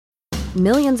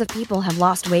Millions of people have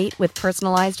lost weight with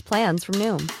personalized plans from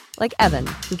Noom. Like Evan,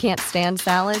 who can't stand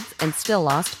salads and still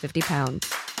lost 50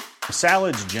 pounds.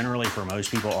 Salads generally for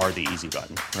most people are the easy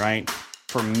button, right?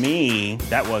 For me,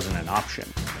 that wasn't an option.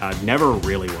 I never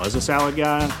really was a salad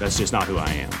guy. That's just not who I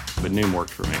am. But Noom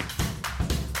worked for me.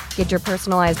 Get your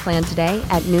personalized plan today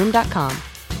at Noom.com.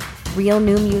 Real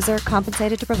Noom user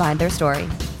compensated to provide their story.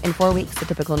 In 4 weeks, the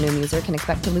typical Noom user can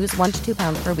expect to lose 1 to 2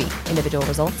 pounds per week. Individual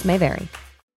results may vary.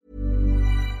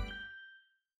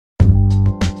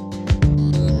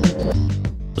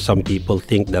 Some people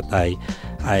think that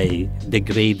I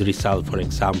degrade Rizal, for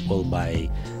example, by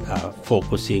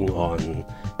focusing on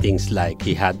things like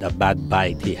he had a bad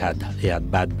bite, he had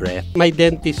bad breath. My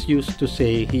dentist used to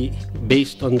say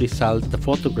based on Rizal, the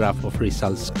photograph of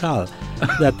Rizal's skull,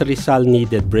 that Rizal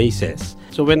needed braces.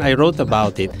 So when I wrote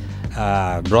about it,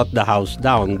 brought the house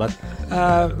down, but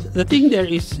the thing there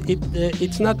is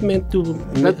it's not meant to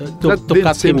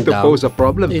cut him down. To pose a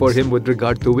problem for him with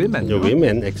regard to women. The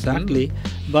women, exactly.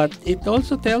 But it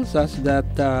also tells us that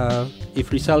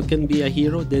if Rizal can be a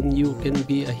hero, then you can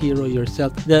be a hero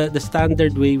yourself. The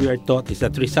standard way we are taught is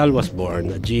that Rizal was born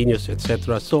a genius,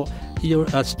 etc. So your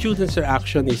student's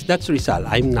reaction is, that's Rizal,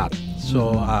 I'm not.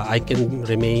 So I can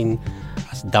remain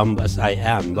as dumb as I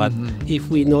am. But if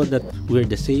we know that we're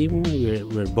the same,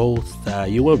 we're both,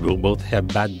 you will both have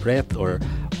bad breath or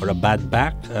a bad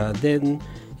back, then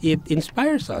it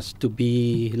inspires us to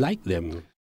be like them.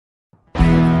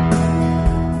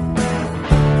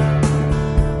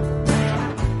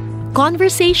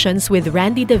 Conversations with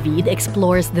Randy David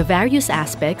explores the various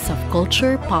aspects of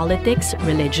culture, politics,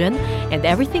 religion, and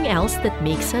everything else that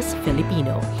makes us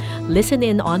Filipino. Listen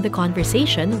in on the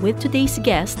conversation with today's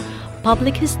guest,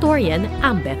 public historian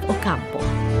Ambeth Ocampo.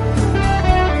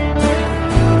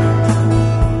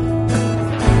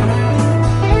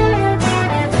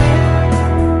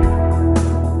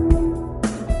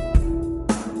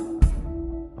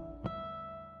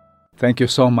 Thank you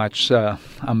so much,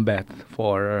 Ambeth,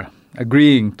 for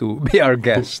agreeing to be our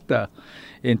guest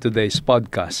in today's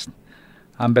podcast.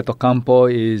 Ambeth Ocampo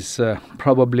is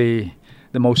probably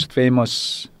the most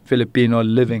famous Filipino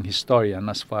living historian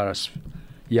as far as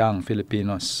young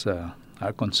Filipinos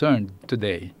are concerned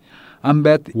today.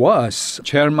 Ambeth was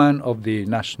chairman of the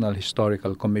National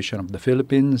Historical Commission of the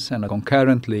Philippines and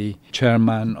concurrently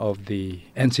chairman of the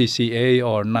NCCA,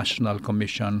 or National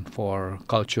Commission for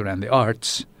Culture and the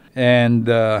Arts. And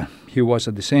he was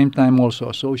at the same time also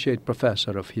associate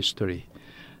professor of history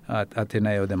at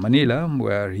Ateneo de Manila,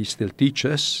 where he still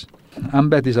teaches.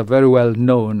 Ambeth is a very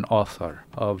well-known author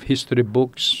of history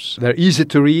books. They're easy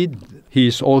to read. He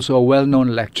is also a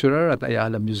well-known lecturer at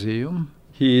Ayala Museum.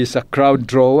 He is a crowd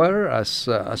drawer as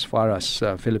far as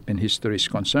Philippine history is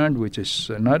concerned, which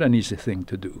is not an easy thing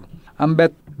to do.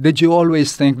 Ambeth, did you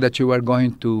always think that you were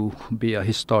going to be a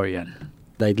historian?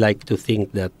 I'd like to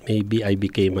think that maybe I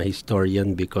became a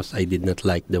historian because I did not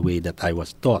like the way that I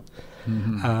was taught.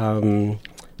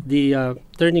 The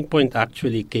turning point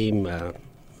actually came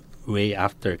way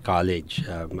after college.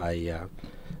 I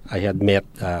had met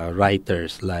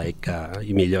writers like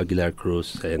Emilio Aguilar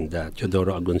Cruz and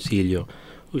Teodoro Agoncillo,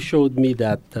 who showed me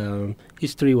that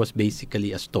history was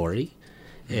basically a story,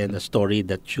 and a story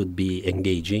that should be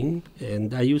engaging.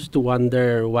 And I used to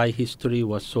wonder why history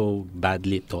was so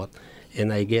badly taught.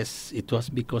 And I guess it was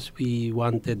because we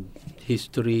wanted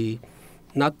history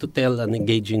not to tell an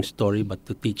engaging story, but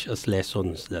to teach us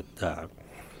lessons that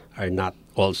are not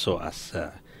also as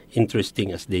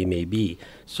interesting as they may be.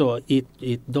 So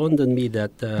it dawned on me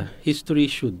that history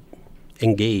should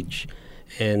engage,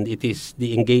 and it is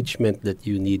the engagement that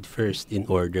you need first in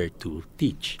order to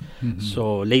teach.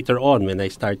 So later on, when I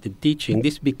started teaching,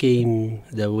 this became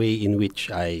the way in which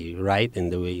I write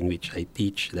and the way in which I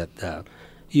teach, that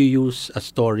you use a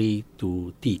story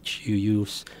to teach. You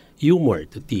use humor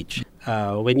to teach.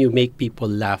 When you make people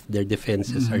laugh, their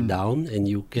defenses are down, and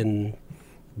you can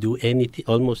do anything,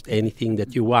 almost anything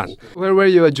that you want. Where were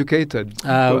you educated?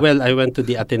 Well, I went to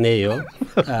the Ateneo,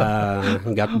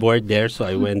 got bored there, so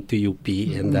I went to UP,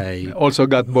 and I also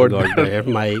got bored there.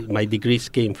 My degrees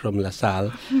came from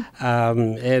LaSalle,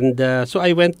 so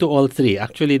I went to all three.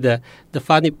 Actually, the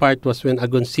funny part was when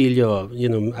Agoncillo,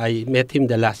 I met him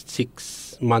the last 6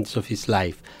 months of his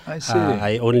life. I see.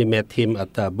 I only met him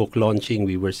at a book launching.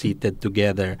 We were seated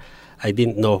together I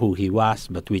didn't know who he was,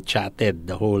 but we chatted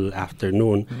the whole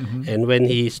afternoon. And when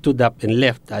he stood up and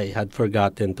left, I had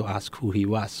forgotten to ask who he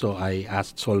was. So I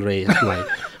asked Sol Reyes,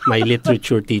 my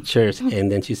literature teacher,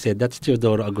 and then she said, "That's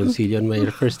Teodoro Agoncillo." And my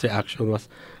first reaction was,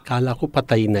 kala ko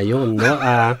patay na yun, no?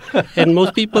 And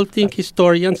most people think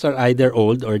historians are either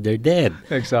old or they're dead.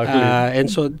 Exactly. And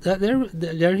so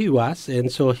there he was. And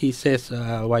so he says,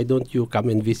 "Why don't you come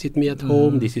and visit me at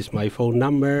home? This is my phone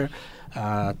number.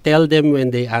 Tell them when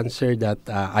they answer that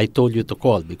I told you to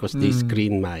call," because they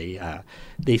screen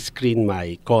my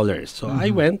callers. So I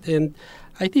went, and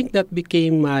I think that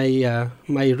became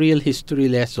my real history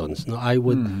lessons. No, I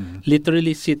would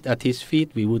literally sit at his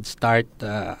feet. We would start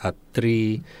at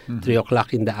 3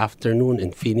 o'clock in the afternoon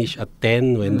and finish at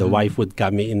 10 when the wife would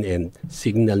come in and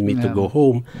signal me to go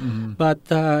home. But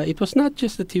it was not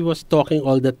just that he was talking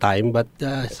all the time, but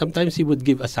sometimes he would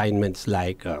give assignments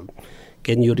like,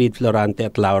 "Can you read Florante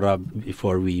at Laura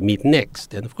before we meet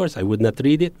next?" And of course, I would not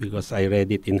read it because I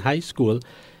read it in high school.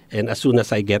 And as soon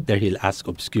as I get there, he'll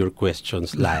ask obscure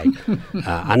questions like,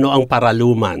 "Ano ang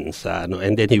paraluman?"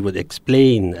 And then he would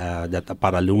explain that a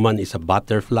paraluman is a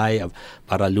butterfly. A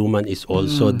paraluman is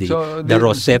also the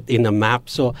rosette in a map.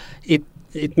 So it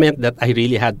meant that I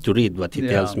really had to read what he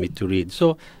tells me to read.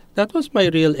 So that was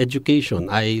my real education.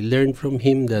 I learned from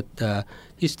him that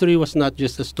history was not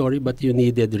just a story, but you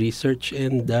needed research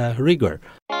and rigor.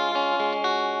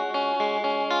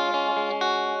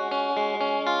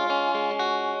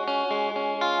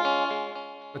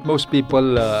 But most people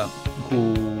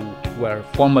who were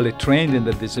formally trained in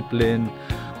the discipline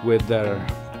with their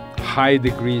high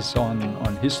degrees on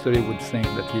history would think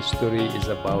that history is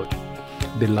about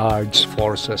the large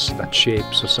forces that shape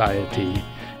society,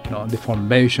 the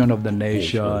formation of the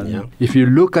nation. If you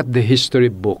look at the history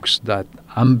books that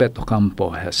Ambet Ocampo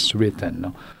has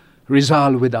written,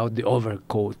 Rizal without the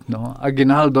overcoat,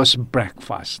 Aguinaldo's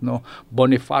breakfast,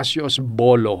 Bonifacio's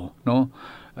bolo,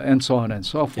 and so on and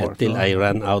so forth. Until I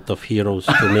ran out of heroes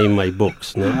to name my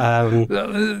books.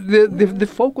 The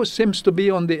focus seems to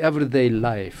be on the everyday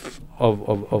life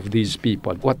of these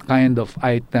people. What kind of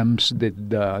items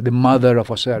did the mother of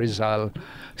Jose Rizal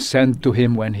send to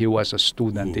him when he was a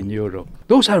student in Europe?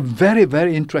 Those are very,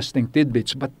 very interesting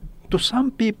tidbits, but to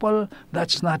some people,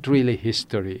 that's not really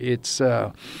history. It's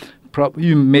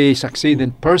you may succeed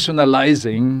in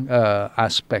personalizing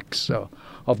aspects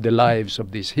of the lives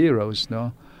of these heroes,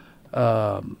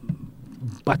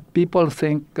 but people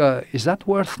think, is that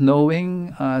worth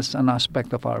knowing as an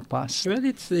aspect of our past? Well,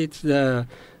 it's the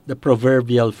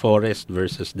proverbial forest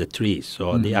versus the trees.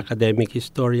 So the academic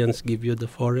historians give you the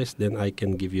forest, then I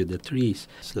can give you the trees.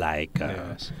 It's like,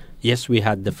 yes, we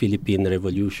had the Philippine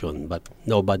Revolution, but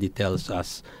nobody tells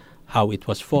us how it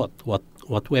was fought.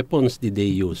 What weapons did they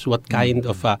use? What kind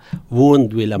of a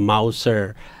wound will a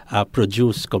Mauser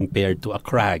produce compared to a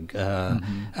Krag?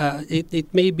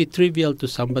 It may be trivial to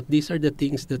some, but these are the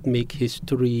things that make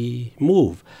history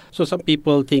move. So some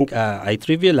people think I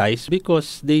trivialize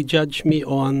because they judge me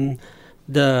on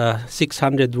the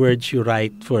 600 words you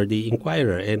write for the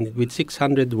Inquirer. And with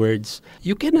 600 words,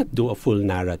 you cannot do a full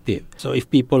narrative. So if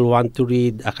people want to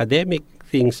read academic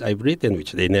things I've written,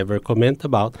 which they never comment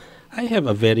about, I have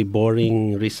a very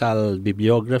boring Rizal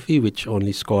bibliography, which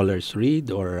only scholars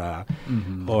read, or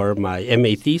my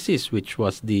MA thesis, which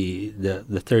was the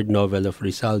third novel of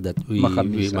Rizal that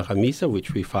Macamisa,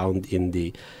 which we found in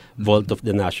the vault of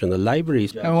the National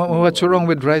Libraries. And what's wrong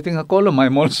with writing a column?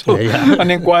 I'm also an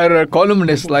Inquirer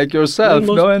columnist like yourself.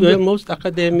 Most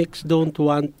academics don't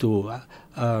want to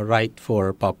write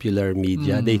for popular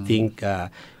media. They think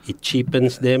it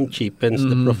cheapens them, cheapens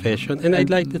the profession. And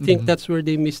I'd like to think that's where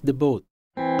they miss the boat.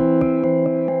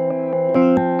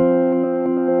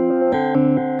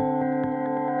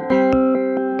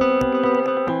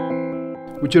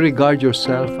 Would you regard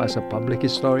yourself as a public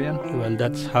historian? Well,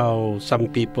 that's how some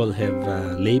people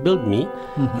have labeled me.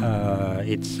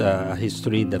 It's a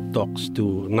history that talks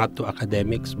to, not to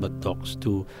academics, but talks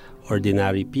to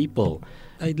ordinary people.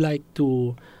 I'd like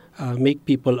to make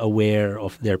people aware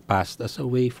of their past as a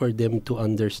way for them to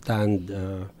understand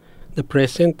the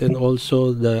present and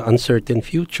also the uncertain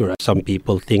future. Some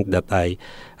people think that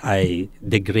I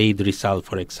degrade Rizal,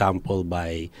 for example,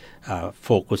 by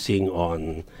focusing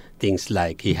on things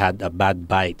like he had a bad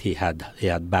bite, he had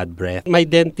bad breath. My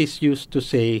dentist used to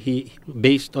say,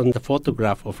 based on the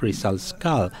photograph of Rizal's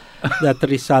skull, that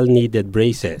Rizal needed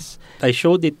braces. I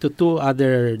showed it to two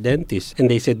other dentists, and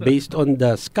they said, based on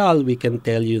the skull, we can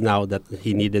tell you now that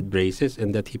he needed braces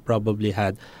and that he probably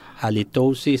had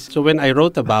halitosis. So when I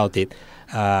wrote about it,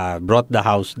 brought the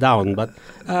house down. But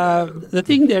the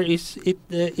thing there is,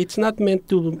 it's not meant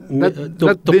to That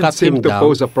to didn't cut seem him to down.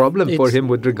 pose a problem for It's- him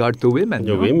with regard to women.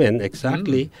 The no? women,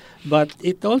 exactly. But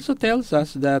it also tells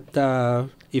us that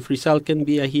if Rizal can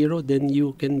be a hero, then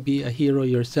you can be a hero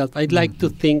yourself. I'd like to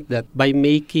think that by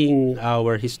making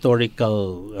our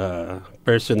historical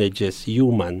personages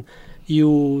human,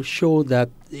 you show that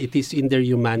it is in their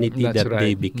humanity That's that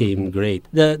they right. became great.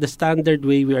 The standard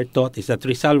way we are taught is that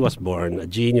Rizal was born a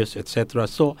genius, etc.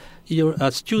 So your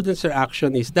student's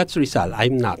reaction is, that's Rizal,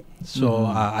 I'm not. So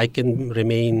I can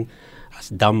remain as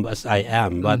dumb as I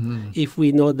am. But if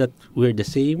we know that we're the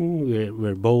same,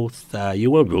 we're both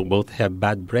human, we both have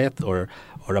bad breath or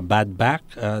a bad back,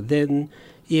 then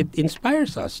it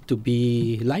inspires us to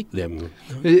be like them.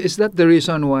 Is that the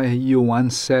reason why you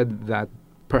once said that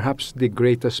perhaps the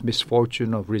greatest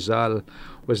misfortune of Rizal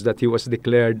was that he was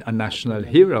declared a national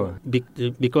hero?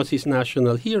 Because he's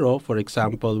national hero, for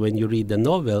example, when you read the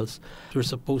novels, you're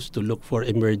supposed to look for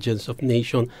emergence of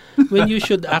nation when you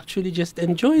should actually just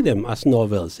enjoy them as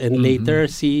novels and later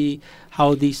see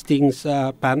how these things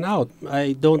pan out.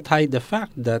 I don't hide the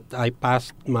fact that I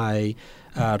passed my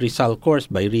Rizal course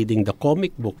by reading the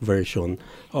comic book version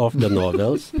of the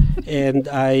novels, and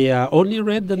I only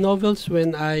read the novels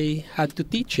when I had to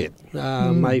teach it.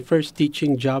 My first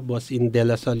teaching job was in De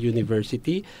La Salle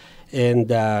University, and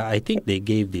I think they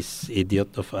gave this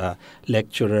idiot of a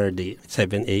lecturer the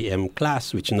 7 a.m.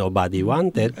 class, which nobody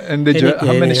wanted. And did you,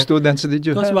 how many students did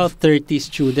you It was have? about 30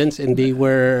 students, and they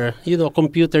were,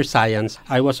 computer science.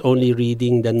 I was only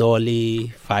reading the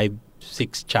Noli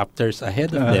 5-6 chapters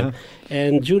ahead of them.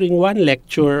 And during one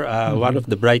lecture, one of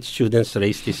the bright students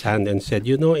raised his hand and said,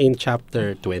 in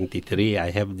chapter 23,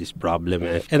 I have this problem.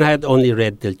 And I had only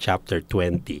read till chapter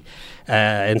 20.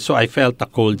 And so I felt a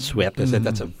cold sweat. I said,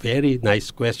 that's a very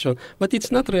nice question, but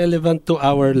it's not relevant to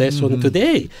our lesson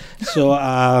today. So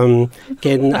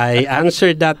can I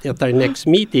answer that at our next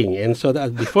meeting? And so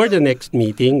that before the next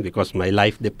meeting, because my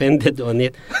life depended on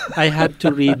it, I had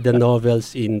to read the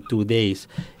novels in 2 days.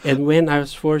 And when I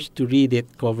was forced to read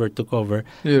it cover to cover,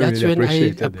 You that's really when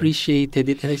appreciated I it. appreciated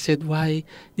it. And I said, why?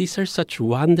 These are such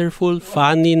wonderful,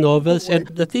 funny novels. And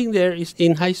the thing there is,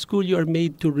 in high school, you are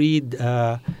made to read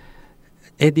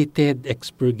edited,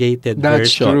 expurgated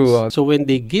That's versions. true. So when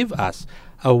they give us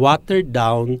a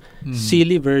watered-down,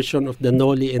 silly version of the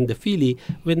Noli and the Fili,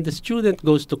 when the student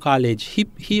goes to college,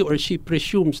 he or she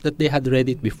presumes that they had read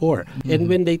it before. And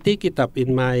when they take it up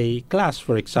in my class,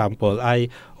 for example, I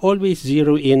always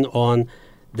zero in on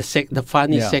the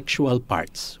funny Yeah. sexual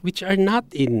parts, which are not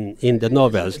in the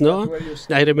novels, no?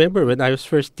 I remember when I was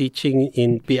first teaching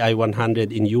in PI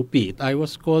 100 in UP, I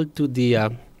was called to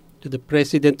the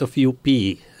president of UP,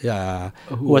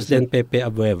 who was then Pepe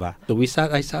Abueva. So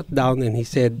I sat down and he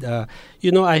said,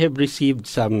 I have received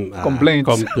some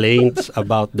complaints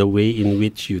about the way in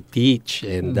which you teach.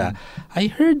 And I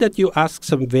heard that you asked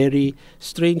some very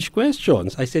strange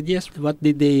questions. I said, yes, what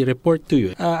did they report to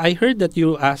you? I heard that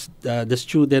you asked the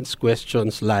students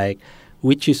questions like,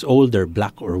 which is older,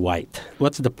 black or white?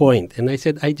 What's the point? And I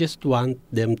said, I just want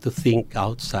them to think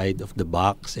outside of the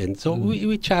box. And so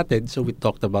we chatted. So we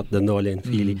talked about the Noli and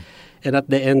Fili. And at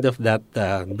the end of that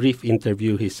brief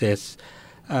interview, he says,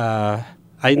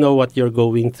 I know what you're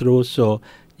going through, so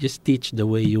just teach the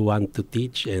way you want to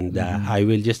teach, and I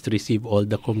will just receive all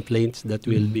the complaints that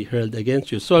will be hurled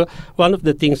against you. So one of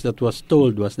the things that was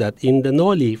told was that in the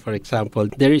Noli, for example,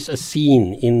 there is a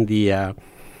scene in the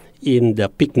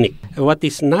picnic. What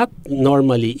is not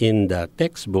normally in the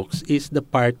textbooks is the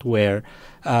part where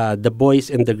the boys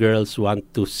and the girls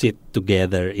want to sit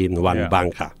together in one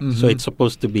banca. So it's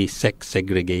supposed to be sex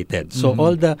segregated. So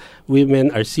all the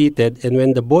women are seated, and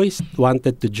when the boys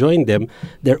wanted to join them,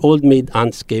 their old maid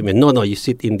aunts came and, no, you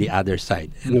sit in the other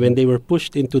side. And when they were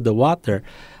pushed into the water,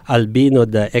 Albino,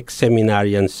 the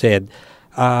ex-seminarian, said,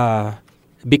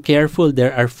 be careful,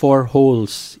 there are 4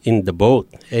 holes in the boat.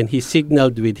 And he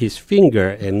signaled with his finger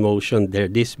and motioned, they're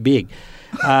this big.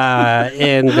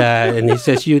 And he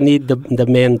says, you need the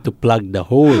men to plug the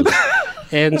holes.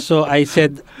 And so I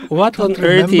said, what on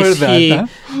earth is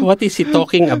what is he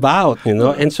talking about?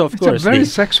 And so of course, a very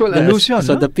sexual allusion.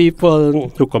 So the people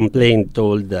who complained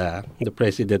told the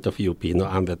president of UP,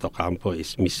 Ambet Ocampo,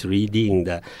 is misreading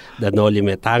the Noli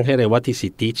Me Tangere. What is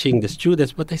he teaching the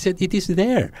students? But I said, it is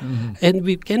there. And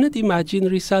we cannot imagine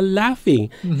Rizal laughing.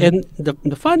 And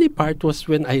the funny part was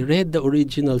when I read the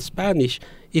original Spanish,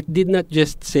 it did not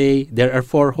just say there are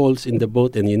 4 holes in the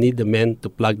boat and you need the men to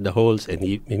plug the holes, and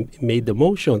he made the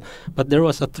motion. But there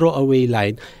was a throwaway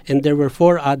line, and there were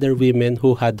 4 other women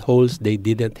who had holes they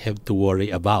didn't have to worry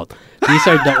about. These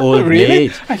are the old Really?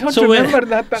 days. I don't remember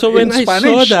that So in when I saw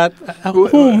Spanish. that,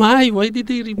 oh my, why did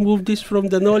they remove this from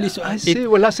the knowledge? I see,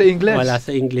 wala sa Ingles. Wala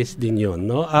sa English din yun,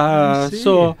 no? see.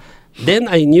 So then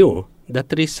I knew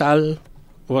that Rizal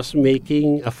was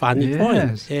making a funny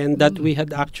point, Yes. and that we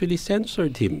had actually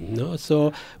censored him. No,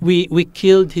 so we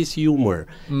killed his humor,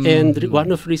 and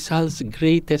one of Rizal's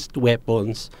greatest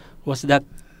weapons was that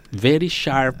very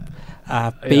sharp,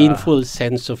 painful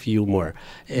sense of humor,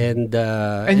 and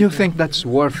And you think that's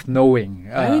worth knowing?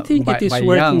 I think by, it is by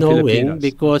worth young knowing Filipinos?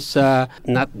 because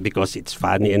not because it's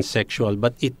funny and sexual,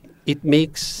 but it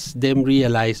makes them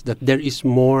realize that there is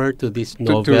more to this To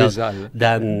novel Rizal.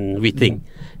 than we think.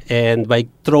 And by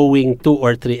throwing 2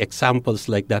 or 3 examples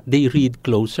like that, they read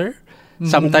closer.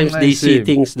 Sometimes I they see see.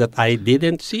 things that I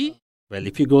didn't see. Well,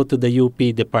 if you go to the UP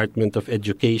Department of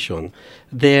Education,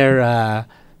 their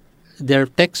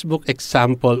textbook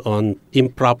example on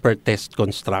improper test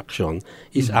construction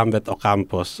is Ambet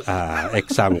Ocampo's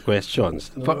exam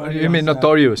questions. You mean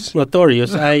notorious?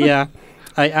 Notorious. I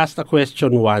asked a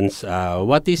question once.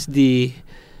 What is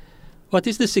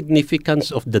the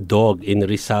significance of the dog in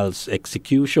Rizal's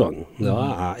execution? No?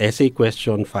 Essay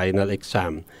question, final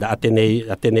exam. The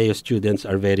Ateneo students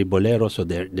are very bolero, so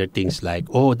they're things like,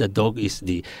 oh, the dog is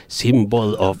the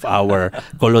symbol of our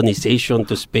colonization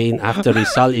to Spain. After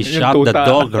Rizal is Yung shot, the tuta.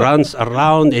 dog runs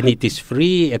around and it is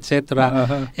free,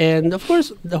 etc. And of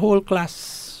course, the whole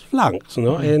class flunks,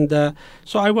 no? And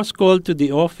so I was called to the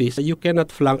office. You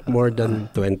cannot flunk more than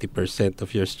 20%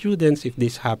 of your students. If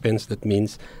this happens, that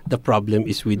means the problem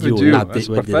is with With you, you not as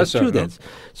with the professor, no? students.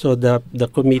 So the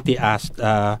committee asked,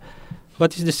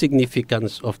 what is the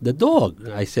significance of the dog?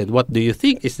 I said, what do you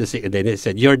think is the significance? Then they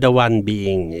said, you're the one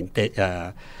being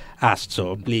asked,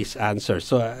 so please answer.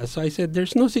 So I said,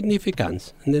 there's no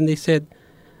significance. And then they said,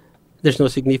 there's no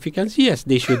significance? Yes,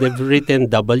 they should have written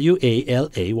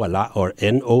W-A-L-A, wala, or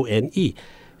N-O-N-E.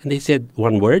 And they said,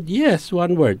 one word? Yes,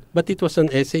 one word. But it was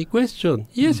an essay question.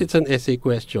 Yes, it's an essay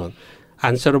question.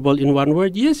 Answerable in one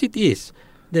word? Yes, it is.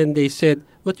 Then they said,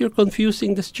 but you're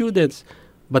confusing the students.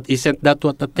 But isn't that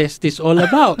what the test is all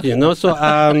about?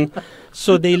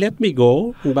 So they let me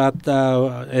go. But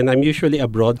and I'm usually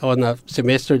abroad. On a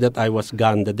semester that I was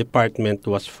gone, the department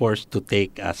was forced to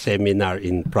take a seminar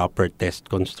in proper test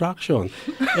construction.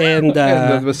 And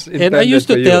that was and I used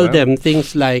to intended for tell you, huh? them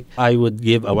things like I would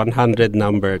give a 100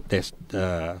 number test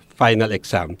final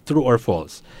exam, true or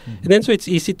false. And then so it's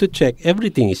easy to check.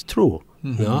 Everything is true.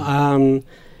 No?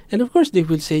 And of course, they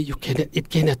will say, it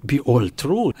cannot be all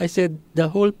true. I said, the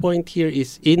whole point here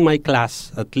is, in my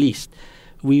class at least,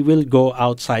 we will go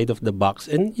outside of the box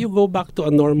and you go back to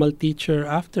a normal teacher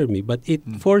after me. But it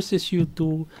forces you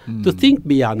to think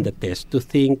beyond the test, to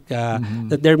think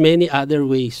that there are many other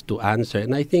ways to answer.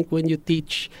 And I think when we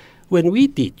teach,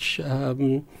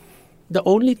 the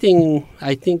only thing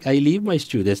I think I leave my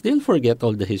students, they'll forget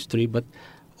all the history, but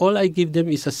all I give them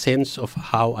is a sense of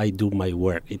how I do my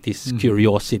work. It is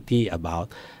curiosity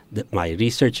about my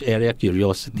research area,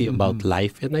 curiosity about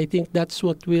life, and I think that's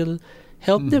what will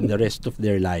help them the rest of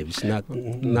their lives. Not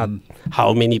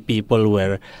how many people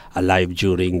were alive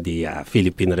during the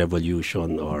Philippine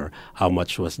Revolution or how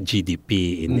much was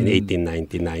GDP in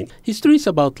 1899. History is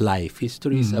about life.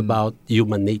 History is about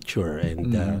human nature,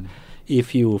 and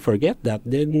if you forget that,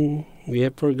 then we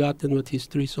have forgotten what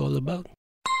history is all about.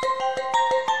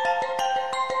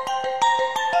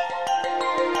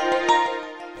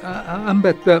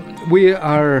 Ambet, we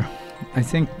are, I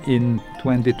think, in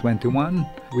 2021,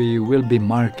 we will be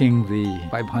marking the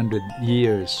 500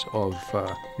 years of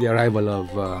the arrival of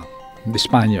the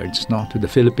Spaniards, to the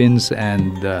Philippines,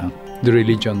 and the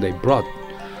religion they brought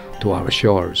to our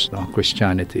shores,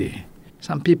 Christianity.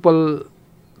 Some people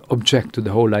object to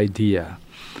the whole idea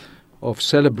of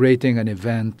celebrating an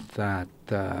event that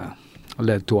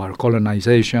led to our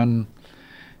colonization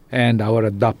and our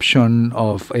adoption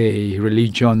of a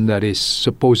religion that is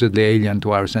supposedly alien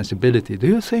to our sensibility. Do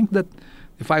you think that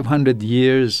the 500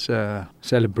 years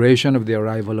celebration of the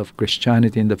arrival of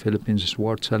Christianity in the Philippines is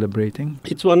worth celebrating?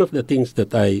 It's one of the things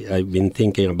that I've been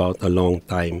thinking about a long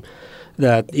time,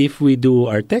 that if we do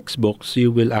our textbooks, you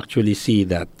will actually see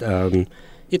that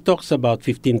it talks about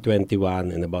 1521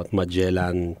 and about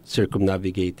Magellan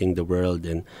circumnavigating the world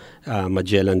and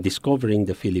Magellan discovering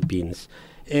the Philippines.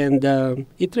 And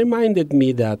it reminded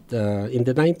me that in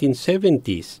the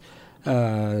 1970s,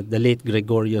 the late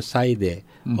Gregorio Saide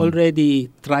already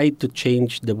tried to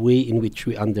change the way in which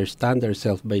we understand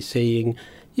ourselves by saying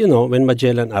when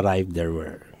Magellan arrived, there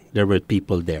were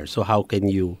people there. So how can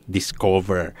you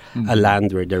discover a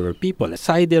land where there were people?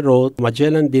 Saide wrote,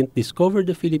 Magellan didn't discover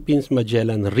the Philippines,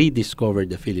 Magellan rediscovered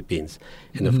the Philippines.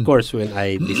 And of course, when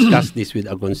I discussed this with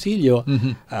Agoncillo,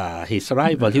 his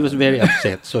rival, he was very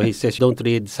upset. So he says, don't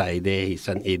read Saide, he's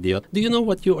an idiot. Do you know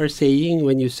what you are saying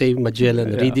when you say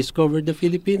Magellan rediscovered the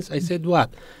Philippines? I said,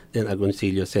 what? Then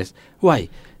Agoncillo says, why?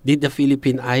 Did the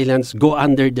Philippine Islands go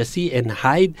under the sea and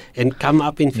hide and come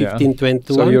up in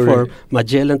 1521 for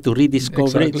Magellan to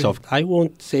rediscover it? So I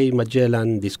won't say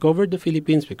Magellan discovered the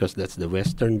Philippines because that's the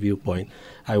Western viewpoint.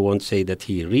 I won't say that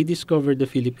he rediscovered the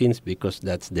Philippines because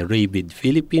that's the rabid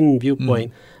Philippine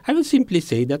viewpoint. I will simply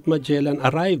say that Magellan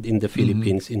arrived in the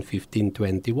Philippines in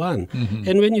 1521.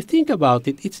 And when you think about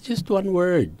it, it's just one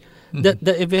word.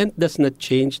 The event does not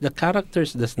change, the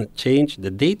characters does not change, the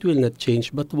date will not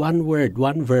change, but one word,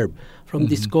 one verb, from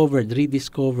discovered,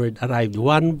 rediscovered, arrived.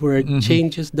 One word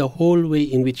changes the whole way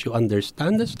in which you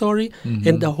understand the story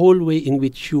and the whole way in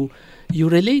which you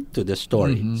relate to the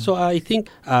story. So I think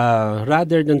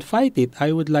rather than fight it,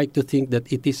 I would like to think that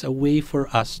it is a way for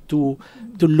us to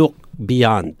look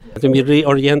beyond. Let me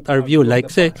reorient our view. Like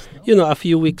say, a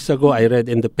few weeks ago, I read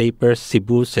in the papers,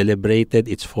 Cebu celebrated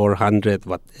its 400th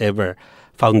whatever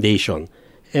foundation.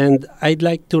 And I'd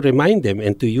like to remind them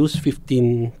and to use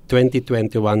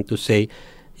 2021 to say,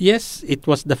 yes, it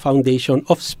was the foundation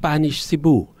of Spanish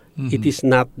Cebu. It is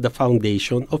not the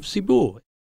foundation of Cebu.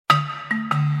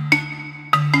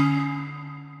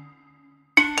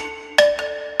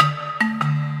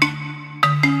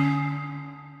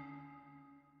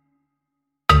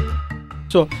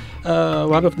 So,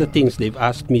 one of the things they've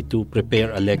asked me to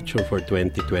prepare a lecture for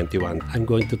 2021, I'm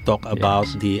going to talk about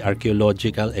the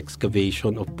archaeological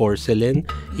excavation of porcelain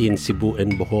in Cebu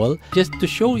and Bohol, just to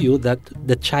show you that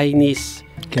the Chinese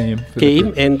came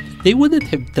and they wouldn't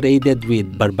have traded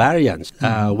with barbarians.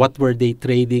 What were they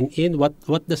trading in? What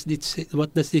does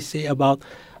this say about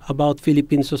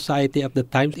Philippine society at the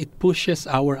time? It pushes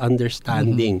our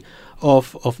understanding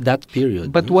of that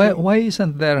period. But why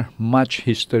isn't there much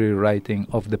history writing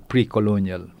of the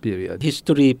pre-colonial period?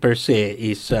 History per se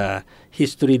is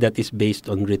history that is based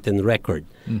on written record.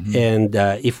 And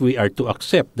if we are to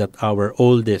accept that our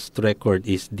oldest record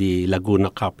is the Laguna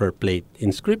copper plate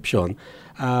inscription,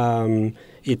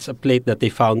 it's a plate that they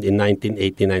found in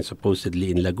 1989 supposedly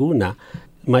in Laguna.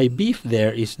 My beef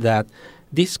there is that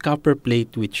this copper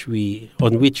plate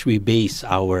on which we base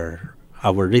our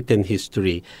written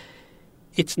history,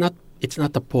 it's not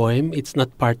a poem, it's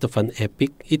not part of an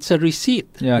epic, it's a receipt.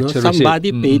 It's a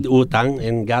Somebody receipt. paid utang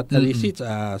and got a receipt.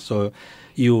 So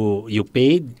you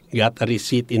paid, got a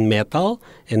receipt in metal,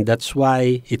 and that's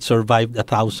why it survived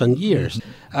 1,000 years.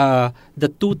 The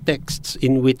two texts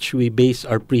in which we base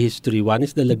our prehistory, one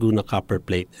is the Laguna copper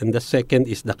plate, and the second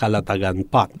is the Calatagan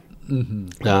pot.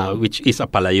 Which is a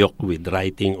palayok with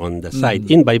writing on the side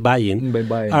in Baybayin.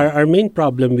 Our main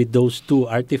problem with those two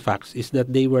artifacts is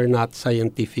that they were not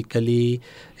scientifically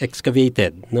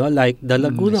excavated. Like the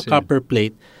Laguna copper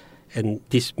plate, and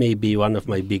this may be one of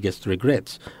my biggest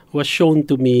regrets, was shown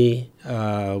to me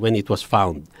when it was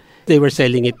found. They were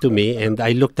selling it to me and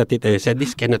I looked at it and I said,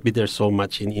 this cannot be there so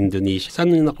much in Indonesia. Saan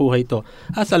yung nakuha ito?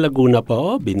 Sa Laguna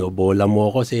pa. Binobola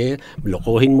mo ko kasi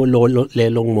lokohin mo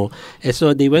lelong mo.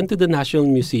 So they went to the National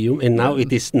Museum and now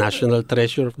it is National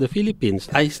Treasure of the Philippines.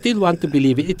 I still want to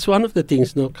believe it. It's one of the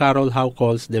things, Carol Howe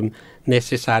calls them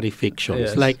necessary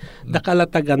fictions. Like the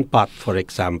Calatagan pot, for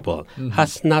example,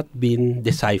 has not been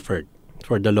deciphered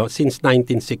since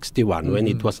 1961 when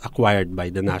it was acquired by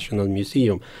the National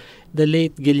Museum. The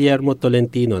late Guillermo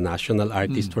Tolentino, national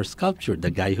artist for sculpture, the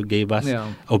guy who gave us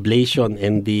Oblation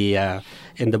and the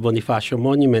Bonifacio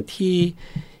Monument, he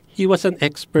was an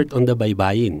expert on the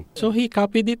Baybayin. So he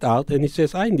copied it out and he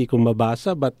says, hindi ko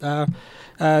mabasa, but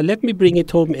let me bring it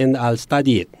home and I'll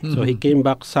study it. So he came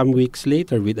back some weeks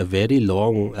later with a very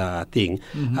long thing.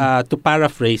 To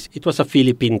paraphrase, it was a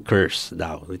Philippine curse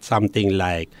now. It's something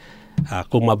like,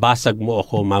 kung mabasag mo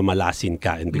ako, mamalasin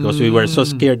ka. And because we were so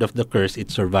scared of the curse,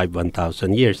 it survived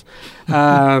 1,000 years.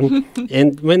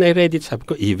 And when I read it, sabi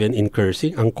ko, even in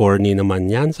cursing, ang corny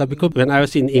naman yan. Sabi ko, when I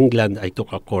was in England, I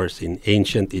took a course in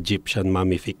ancient Egyptian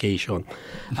mummification.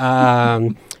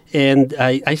 And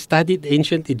I studied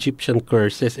ancient Egyptian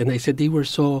curses, and I said they were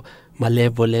so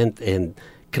malevolent and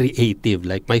creative.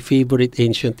 Like my favorite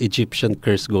ancient Egyptian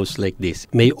curse goes like this: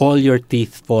 may all your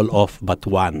teeth fall off but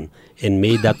one, and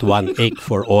may that one ache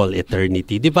for all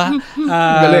eternity. Di ba?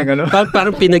 Galing, ano?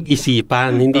 Parang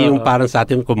pinag-isipan. Hindi yung parang sa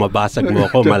atin, kung mabasag mo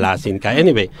ako, malasin ka.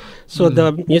 Anyway, so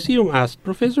the museum asked,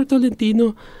 Professor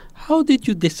Tolentino, how did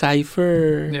you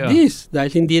decipher this?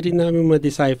 Dahil hindi rin namin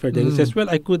ma-decipher. Then he says, well,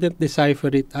 I couldn't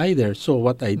decipher it either. So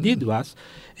what I did was,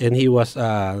 and he was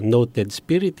a noted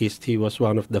spiritist. He was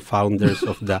one of the founders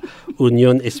of the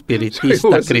Unión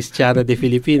Espiritista Cristiana de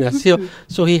Filipinas.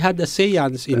 So he had a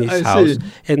seance in his house,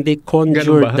 and they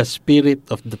conjured the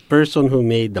spirit of the person who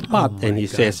made the pot. And he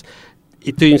says,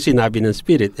 ito yung sinabi ng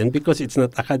spirit. And because it's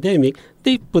not academic,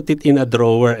 they put it in a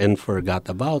drawer and forgot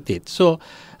about it. So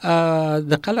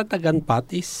the Kalatagan pot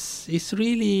is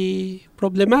really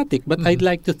problematic. But I'd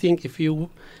like to think if you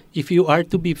are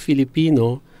to be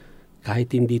Filipino,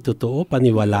 kahit hindi totoo,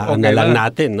 paniwalaan na lang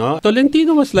natin, no?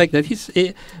 Tolentino was like that.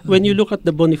 When you look at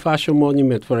the Bonifacio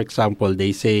Monument, for example,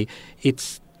 they say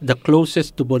it's the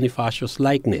closest to Bonifacio's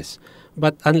likeness.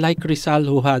 But unlike Rizal,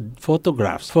 who had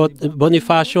photographs,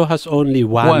 Bonifacio has only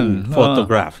one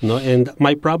photograph. No? And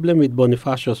my problem with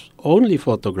Bonifacio's only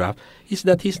photograph is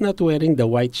that he's not wearing the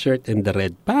white shirt and the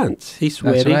red pants. He's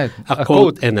wearing a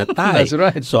coat and a tie. That's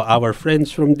right. So our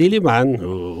friends from Diliman,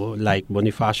 who like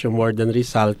Bonifacio more than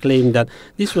Rizal, claim that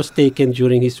this was taken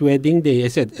during his wedding day. I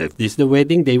said, if this is the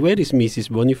wedding day, where is Mrs.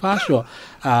 Bonifacio?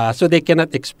 So they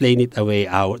cannot explain it away.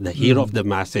 The hero of the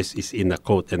masses is in a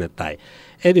coat and a tie.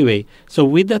 Anyway, so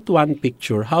with that one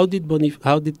picture, how did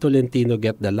Tolentino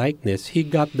get the likeness? He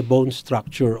got the bone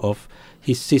structure of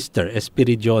his sister,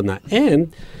 Espiridiona,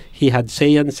 and he had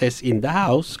seances in the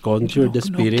house, conjured the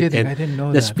spirit,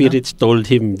 and the spirits told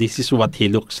him this is what he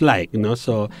looks like.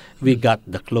 So we got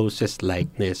the closest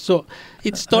likeness. So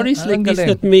it's stories like this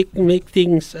that make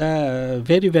things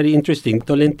very, very interesting.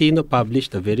 Tolentino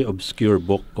published a very obscure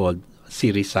book called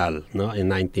Si Rizal, in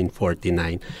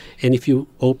 1949. And if you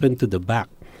open to the back,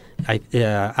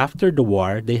 after the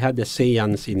war, they had a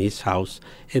seance in his house,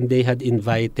 and they had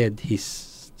invited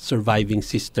his surviving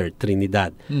sister,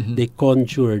 Trinidad. They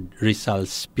conjured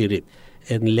Rizal's spirit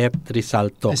and let Rizal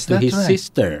talk to his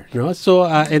sister. So,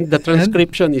 and the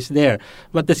transcription is there.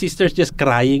 But the sister's just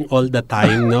crying all the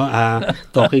time,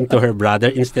 talking to her brother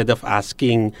instead of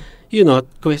asking,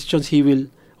 questions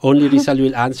only Rizal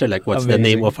will answer, like, what's the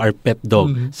name of our pet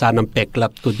dog? Sanang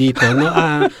peklat ko dito.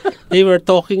 They were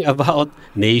talking about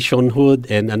nationhood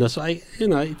and so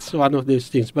it's one of those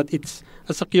things. But it's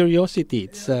as a curiosity.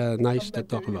 It's nice to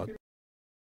talk about.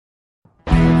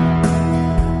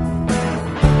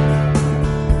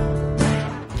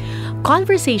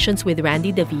 Conversations with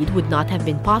Randy David would not have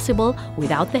been possible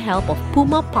without the help of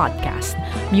Puma Podcast,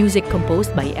 music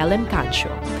composed by LM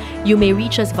Cancio. You may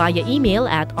reach us via email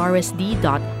at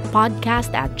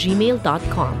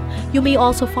rsd.podcast@gmail.com. You may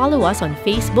also follow us on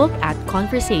Facebook at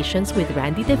Conversations with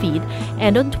Randy David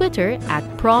and on Twitter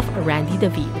at Prof. Randy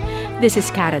David. This is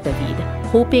Cara David,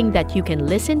 hoping that you can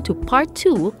listen to part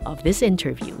 2 of this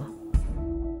interview.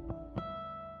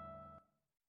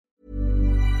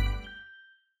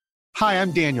 Hi,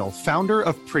 I'm Daniel, founder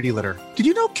of Pretty Litter. Did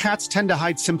you know cats tend to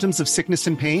hide symptoms of sickness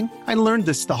and pain? I learned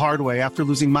this the hard way after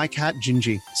losing my cat,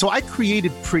 Gingy. So I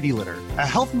created Pretty Litter, a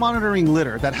health monitoring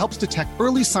litter that helps detect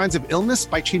early signs of illness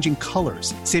by changing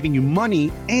colors, saving you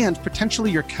money and potentially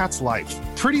your cat's life.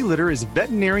 Pretty Litter is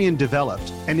veterinarian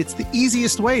developed, and it's the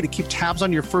easiest way to keep tabs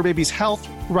on your fur baby's health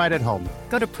right at home.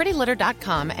 Go to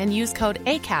prettylitter.com and use code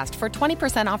ACAST for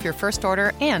 20% off your first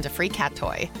order and a free cat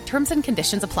toy. Terms and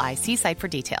conditions apply. See site for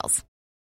details.